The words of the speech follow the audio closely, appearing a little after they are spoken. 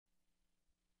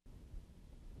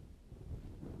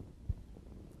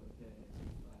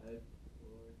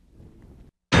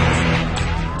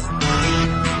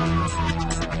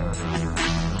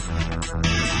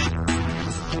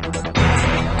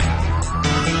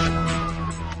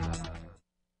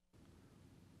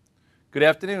Good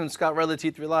afternoon, Scott Redler,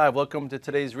 T3Live. Welcome to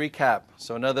today's recap.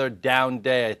 So another down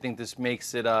day. I think this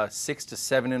makes it 6 to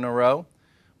 7 in a row,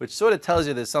 which sort of tells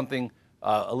you there's something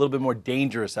a little bit more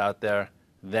dangerous out there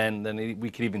than we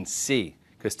could even see.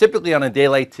 Because typically on a day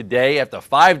like today, after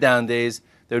 5 down days,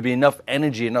 there would be enough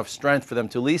energy, enough strength for them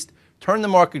to at least turn the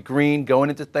market green going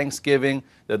into Thanksgiving.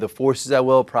 The forces that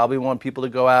will probably want people to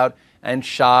go out and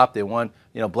shop. They want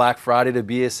Black Friday to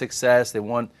be a success. They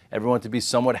want everyone to be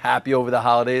somewhat happy over the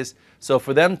holidays. So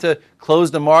for them to close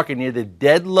the market near the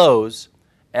dead lows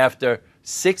after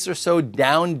 6 or so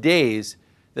down days,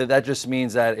 that just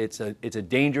means that it's a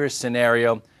dangerous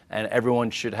scenario and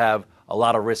everyone should have a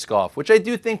lot of risk off, which I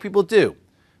do think people do.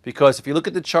 Because if you look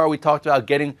at the chart, we talked about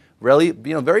getting really,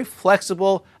 very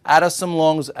flexible out of some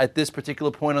longs at this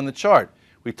particular point on the chart.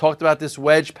 We talked about this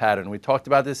wedge pattern. We talked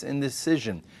about this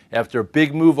indecision. After a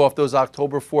big move off those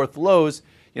October 4th lows,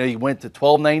 you went to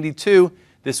 1292.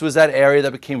 This was that area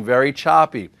that became very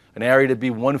choppy, an area to be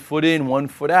 1 foot in, 1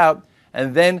 foot out.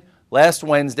 And then last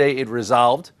Wednesday, it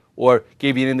resolved or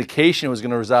gave you an indication it was going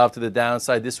to resolve to the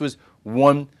downside. This was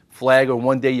one flag or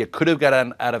one day you could have got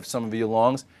out of some of your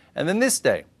longs. And then this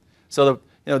day. So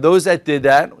those that did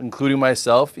that, including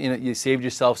myself, you saved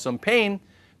yourself some pain.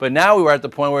 But now we were at the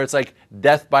point where it's like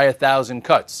death by 1,000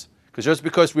 cuts. Because just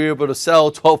because we were able to sell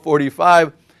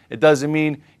 1245, it doesn't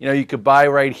mean you could buy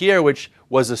right here, which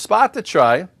was a spot to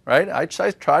try, right? I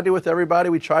tried it with everybody.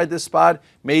 We tried this spot,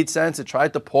 made sense. I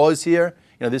tried to pause here.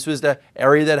 This was the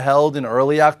area that held in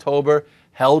early October,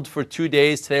 held for 2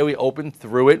 days. Today we opened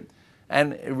through it,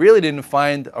 and it really didn't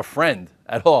find a friend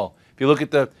at all. If you look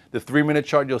at the 3-minute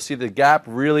chart, you'll see the gap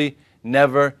really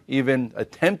never even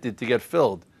attempted to get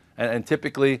filled. And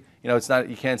typically, it's not,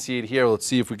 you can't see it here. Let's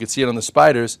see if we can see it on the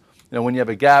spiders. When you have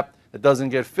a gap that doesn't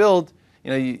get filled,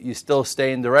 you still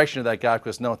stay in direction of that gap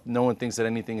because no one thinks that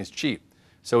anything is cheap.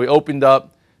 So we opened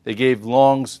up. They gave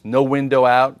longs, no window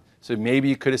out. So maybe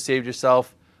you could have saved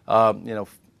yourself,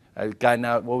 gotten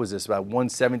out, what was this, about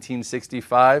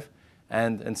 117.65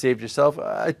 and saved yourself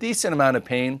a decent amount of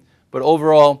pain. But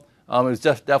overall, it was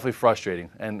definitely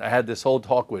frustrating. And I had this whole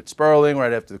talk with Sperling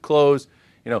right after the close.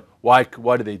 Why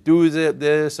do they do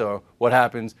this, or what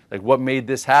happens, like what made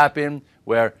this happen,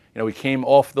 where we came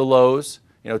off the lows,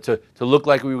 to look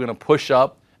like we were going to push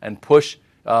up and push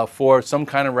for some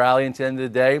kind of rally into the end of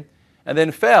the day, and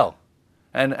then fail.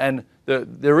 And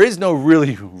there is no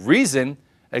really reason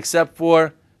except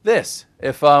for this.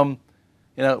 If for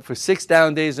 6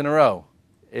 down days in a row,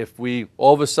 if we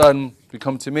all of a sudden, if you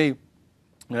come to me,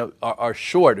 are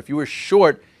short. If you were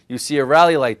short, you see a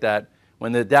rally like that.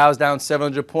 When the Dow's down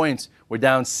 700 points, we're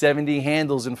down 70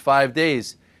 handles in 5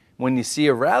 days. When you see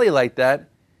a rally like that,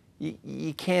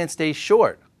 you can't stay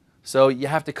short. So you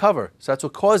have to cover. So that's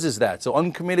what causes that. So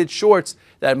uncommitted shorts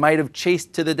that might have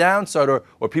chased to the downside,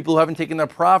 or people who haven't taken their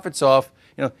profits off,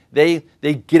 they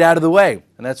get out of the way.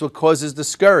 And that's what causes the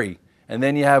scurry. And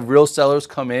then you have real sellers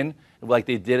come in like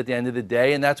they did at the end of the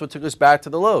day, and that's what took us back to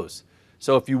the lows.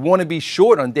 So if you want to be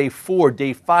short on day 4,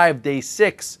 day 5, day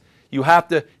 6, you have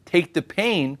to take the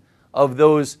pain of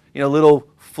those little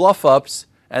fluff ups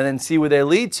and then see where they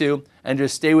lead to and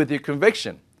just stay with your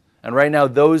conviction. And right now,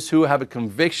 those who have a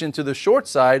conviction to the short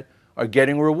side are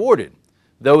getting rewarded.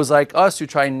 Those like us who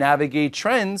try and navigate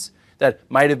trends that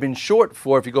might have been short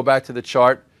for, if you go back to the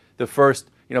chart, the first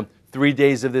 3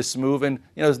 days of this move, and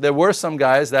there were some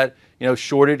guys that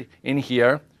shorted in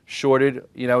here, shorted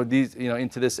these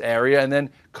into this area, and then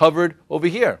covered over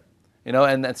here.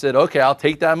 And that said, okay, I'll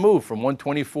take that move from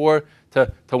 124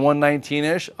 to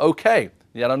 119-ish. Okay,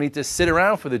 I don't need to sit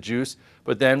around for the juice.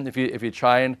 But then if you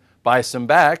try and buy some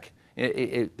back,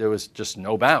 there was just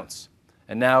no bounce.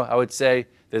 And now I would say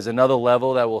there's another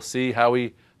level that we'll see how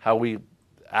we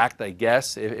act. I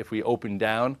guess if we open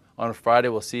down on Friday,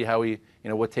 we'll see how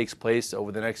what takes place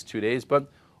over the next 2 days. But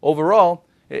overall,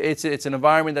 it's an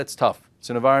environment that's tough. It's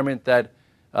an environment that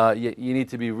you need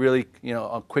to be really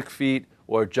on quick feet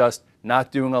or just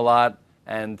not doing a lot,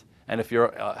 and if you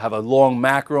have a long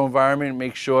macro environment,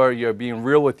 make sure you're being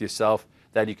real with yourself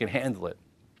that you can handle it.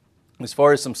 As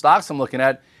far as some stocks I'm looking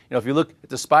at, if you look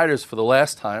at the spiders for the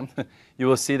last time, you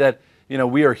will see that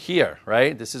we are here,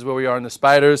 right? This is where we are in the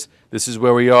spiders. This is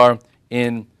where we are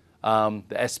in the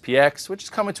SPX, which is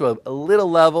coming to a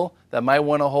little level that might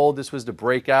want to hold. This was the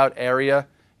breakout area,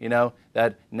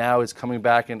 that now is coming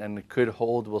back and it could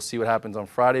hold. We'll see what happens on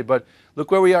Friday. But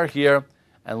look where we are here.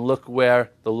 And look where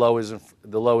the low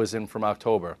is in from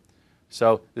October.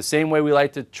 So the same way we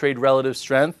like to trade relative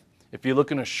strength, if you're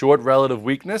looking at short relative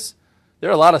weakness, there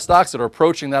are a lot of stocks that are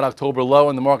approaching that October low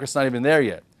and the market's not even there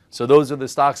yet. So those are the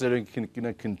stocks that are going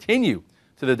to continue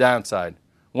to the downside.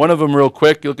 One of them real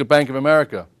quick, you look at Bank of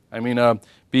America.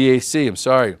 BAC, I'm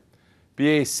sorry.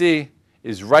 BAC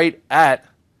is right at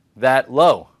that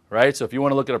low, right? So if you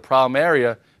want to look at a problem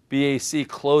area, BAC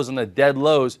closed on the dead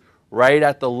lows right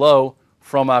at the low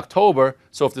from October.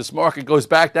 So if this market goes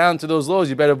back down to those lows,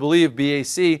 you better believe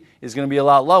BAC is going to be a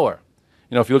lot lower.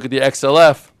 If you look at the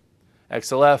XLF,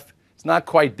 it's not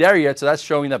quite there yet, so that's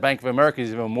showing that Bank of America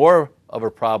is even more of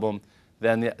a problem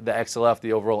than the XLF,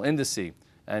 the overall indice.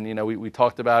 And we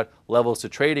talked about levels to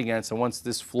trade against, and once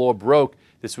this floor broke,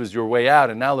 this was your way out,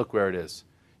 and now look where it is.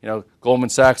 Goldman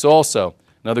Sachs also,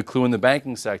 another clue in the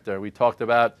banking sector. We talked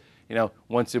about,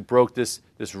 once it broke this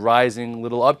rising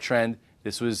little uptrend,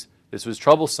 this was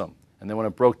troublesome. And then when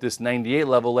it broke this 98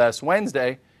 level last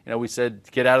Wednesday, we said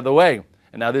get out of the way.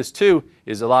 And now this too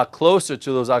is a lot closer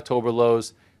to those October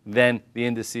lows than the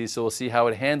indices. So we'll see how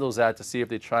it handles that to see if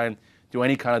they try and do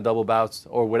any kind of double bounce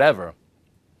or whatever.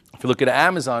 If you look at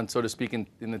Amazon, so to speak,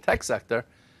 in the tech sector,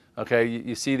 okay,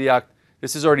 you see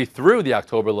this is already through the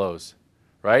October lows,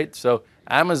 right? So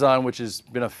Amazon, which has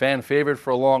been a fan favorite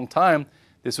for a long time,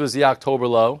 this was the October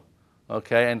low,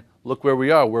 okay, and look where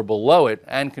we are. We're below it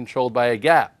and controlled by a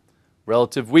gap.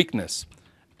 Relative weakness.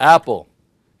 Apple,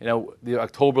 the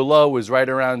October low was right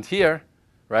around here,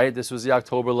 right? This was the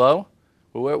October low.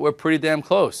 We're pretty damn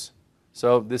close.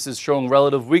 So this is showing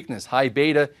relative weakness. High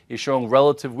beta is showing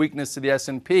relative weakness to the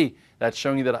S&P. That's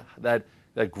showing you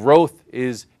that growth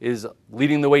is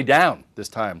leading the way down this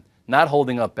time, not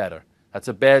holding up better. That's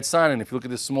a bad sign. And if you look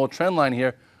at this small trend line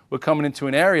here, we're coming into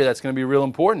an area that's going to be real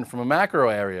important from a macro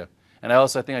area. And I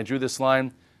think I drew this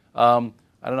line, I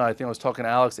don't know, I think I was talking to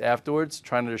Alex afterwards,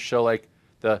 trying to show like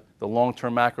the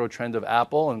long-term macro trend of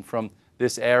Apple, and from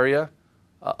this area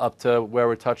up to where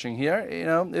we're touching here,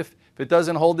 if it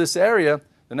doesn't hold this area,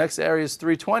 the next area is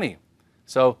 320.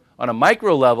 So on a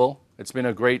micro level, it's been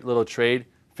a great little trade,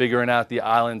 figuring out the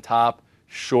island top,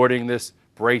 shorting this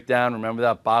breakdown, remember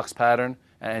that box pattern.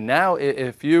 And now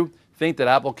if you think that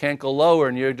Apple can't go lower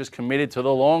and you're just committed to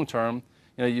the long term,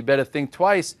 you better think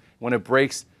twice when it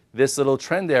breaks this little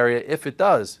trend area, if it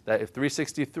does, that if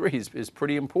 363 is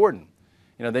pretty important.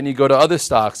 Then you go to other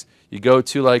stocks. You go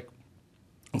to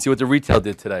and see what the retail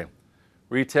did today.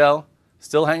 Retail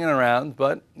still hanging around,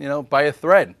 but by a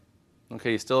thread.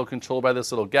 Okay, you're still controlled by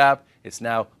this little gap. It's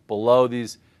now below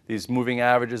these moving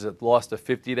averages. It lost a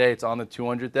 50-day. It's on the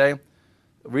 200-day.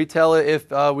 Retail, if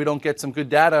we don't get some good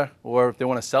data, or if they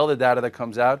want to sell the data that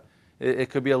comes out, it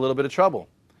could be a little bit of trouble.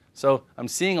 So I'm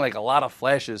seeing like a lot of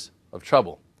flashes of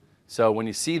trouble. So when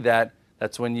you see that,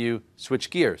 that's when you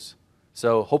switch gears.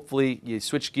 So hopefully you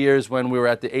switch gears when we were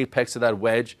at the apex of that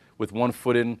wedge with 1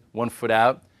 foot in, 1 foot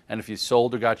out. And if you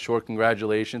sold or got short,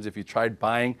 congratulations. If you tried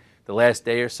buying the last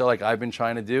day or so like I've been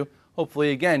trying to do,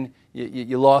 hopefully again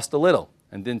you lost a little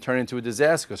and didn't turn into a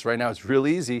disaster, because right now it's real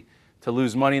easy to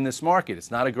lose money in this market.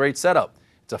 It's not a great setup.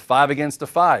 It's a 5 against a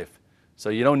 5. So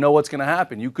you don't know what's going to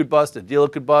happen. You could bust, a dealer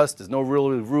could bust. There's no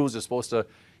real rules. You're supposed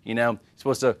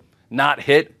to not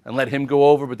hit and let him go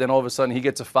over, but then all of a sudden he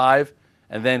gets a 5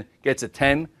 and then gets a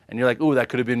 10, and you're like, ooh, that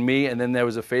could have been me, and then there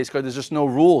was a face card. There's just no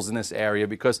rules in this area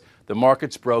because the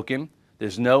market's broken.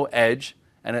 There's no edge,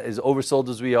 and as oversold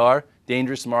as we are,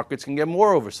 dangerous markets can get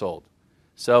more oversold.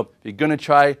 So if you're going to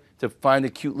try to find a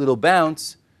cute little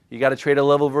bounce, you got to trade a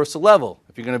level versus a level.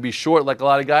 If you're going to be short like a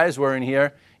lot of guys were in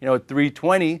here, at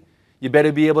 320, you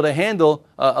better be able to handle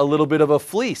a little bit of a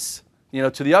fleece,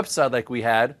 to the upside like we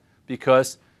had,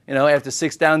 because after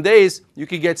 6 down days, you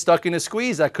could get stuck in a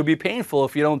squeeze. That could be painful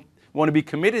if you don't want to be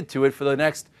committed to it for the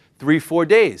next 3-4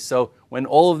 days. So when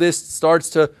all of this starts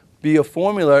to be a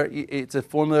formula, it's a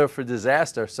formula for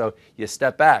disaster. So you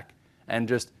step back and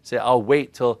just say, I'll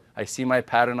wait till I see my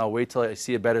pattern. I'll wait till I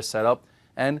see a better setup.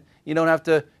 And you don't have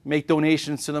to make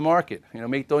donations to the market.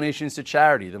 Make donations to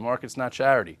charity. The market's not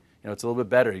charity. It's a little bit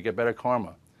better. You get better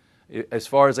karma. As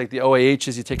far as like the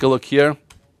OAHs, you take a look here.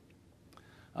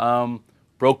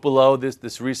 Broke below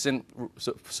this recent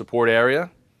support area.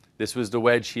 This was the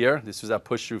wedge here. This was that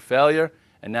push through failure,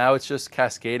 and now it's just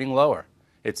cascading lower.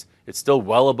 It's still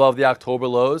well above the October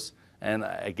lows, and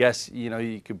I guess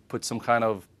you could put some kind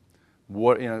of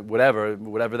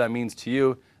whatever that means to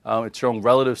you. It's showing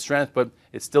relative strength, but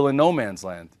it's still in no man's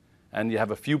land. And you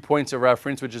have a few points of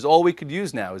reference, which is all we could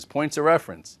use now is points of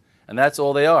reference, and that's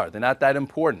all they are. They're not that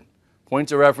important.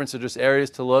 Points of reference are just areas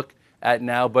to look at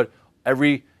now, but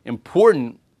every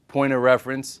important point of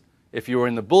reference, if you were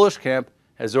in the bullish camp,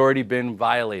 has already been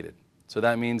violated. So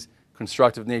that means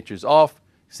constructive nature is off.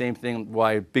 Same thing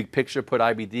why big picture put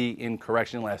IBD in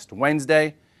correction last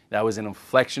Wednesday. That was an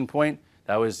inflection point.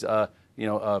 That was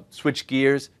switch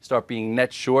gears, start being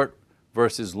net short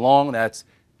versus long. That's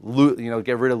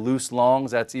get rid of loose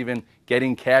longs. That's even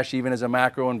getting cash even as a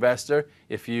macro investor.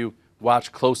 If you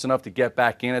watch close enough to get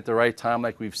back in at the right time,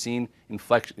 like we've seen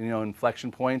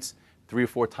inflection points 3 or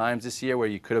 4 times this year where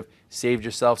you could have saved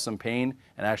yourself some pain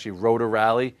and actually rode a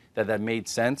rally that made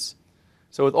sense.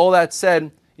 So with all that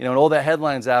said, and all the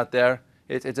headlines out there,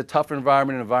 it's a tough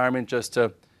environment just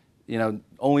to,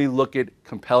 only look at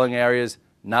compelling areas,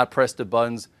 not press the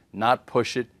buttons, not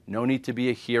push it. No need to be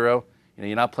a hero.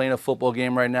 You're not playing a football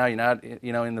game right now. You're not,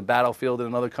 in the battlefield in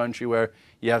another country where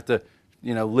you have to,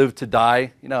 live to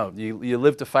die. You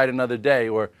live to fight another day,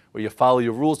 or you follow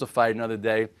your rules to fight another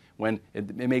day when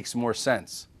it makes more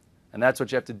sense. And that's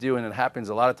what you have to do. And it happens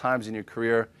a lot of times in your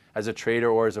career as a trader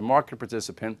or as a market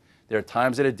participant. There are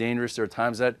times that are dangerous. There are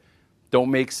times that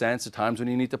don't make sense. There are times when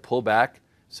you need to pull back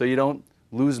so you don't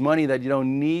lose money that you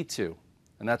don't need to.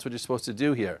 And that's what you're supposed to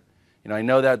do here. I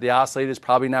know that the oscillator is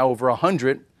probably now over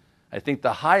 100. I think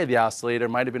the high of the oscillator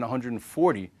might have been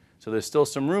 140. So there's still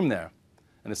some room there.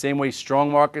 And the same way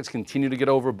strong markets continue to get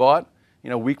overbought,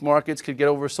 weak markets could get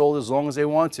oversold as long as they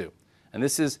want to. And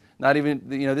this is not even,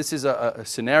 this is a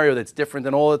scenario that's different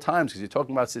than all the times because you're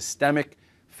talking about systemic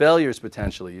failures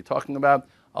potentially. You're talking about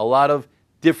a lot of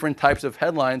different types of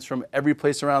headlines from every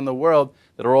place around the world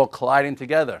that are all colliding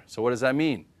together. So what does that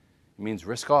mean? It means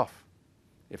risk off.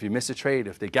 If you miss a trade,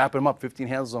 if they gap them up 15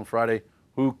 handles on Friday,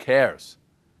 who cares?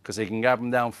 Because they can gap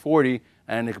them down 40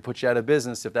 and they can put you out of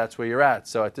business if that's where you're at.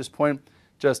 So at this point,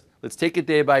 just let's take it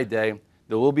day by day.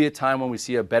 There will be a time when we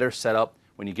see a better setup,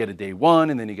 when you get a day one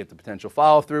and then you get the potential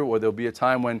follow through, or there'll be a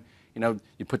time when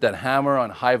you put that hammer on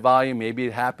high volume. Maybe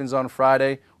it happens on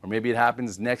Friday, or maybe it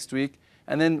happens next week,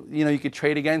 and then you could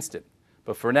trade against it.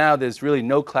 But for now, there's really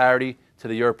no clarity to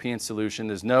the European solution.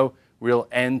 There's no real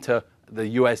end to the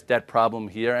U.S. debt problem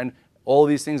here, and all of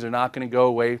these things are not going to go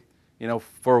away,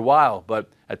 for a while. But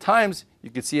at times,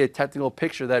 you could see a technical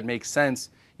picture that makes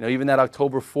sense. Even that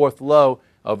October 4th low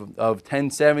of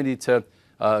 1070 to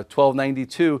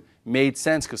 1292 made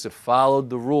sense because it followed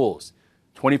the rules.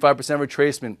 25%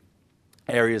 retracement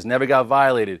areas never got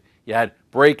violated. You had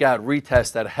breakout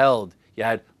retests that held. You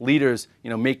had leaders,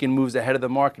 making moves ahead of the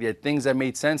market. You had things that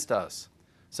made sense to us.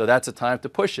 So that's a time to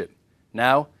push it.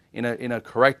 Now, in a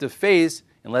corrective phase,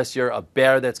 unless you're a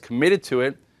bear that's committed to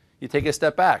it, you take a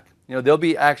step back. There'll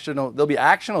be actionable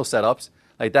setups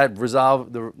like that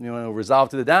resolve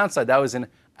to the downside. That was an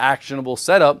actionable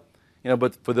setup.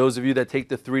 But for those of you that take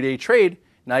the 3-day trade,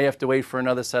 now you have to wait for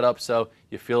another setup so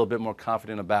you feel a bit more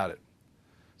confident about it.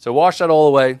 So wash that all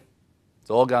away. It's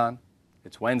all gone.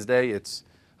 It's Wednesday. It's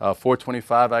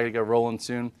 4:25. I got to get rolling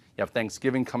soon. You have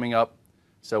Thanksgiving coming up.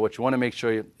 So what you want to make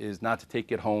sure is not to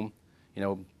take it home.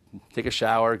 Take a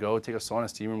shower, go take a sauna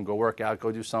steam room, go work out, go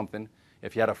do something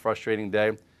if you had a frustrating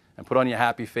day, and put on your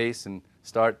happy face and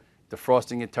start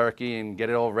defrosting your turkey and get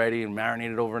it all ready and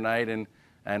marinate it overnight and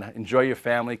enjoy your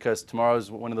family, because tomorrow is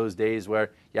one of those days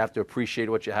where you have to appreciate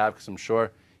what you have, because I'm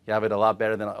sure you have it a lot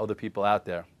better than other people out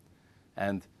there.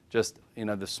 And just,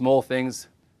 the small things,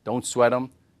 don't sweat them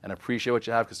and appreciate what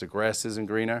you have, because the grass isn't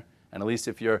greener. And at least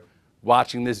if you're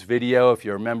watching this video, if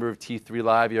you're a member of T3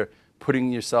 Live, you're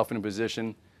putting yourself in a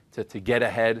position to get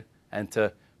ahead and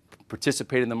to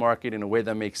participate in the market in a way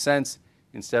that makes sense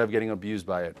instead of getting abused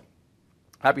by it.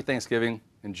 Happy Thanksgiving.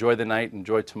 Enjoy the night.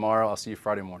 Enjoy tomorrow. I'll see you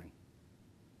Friday morning.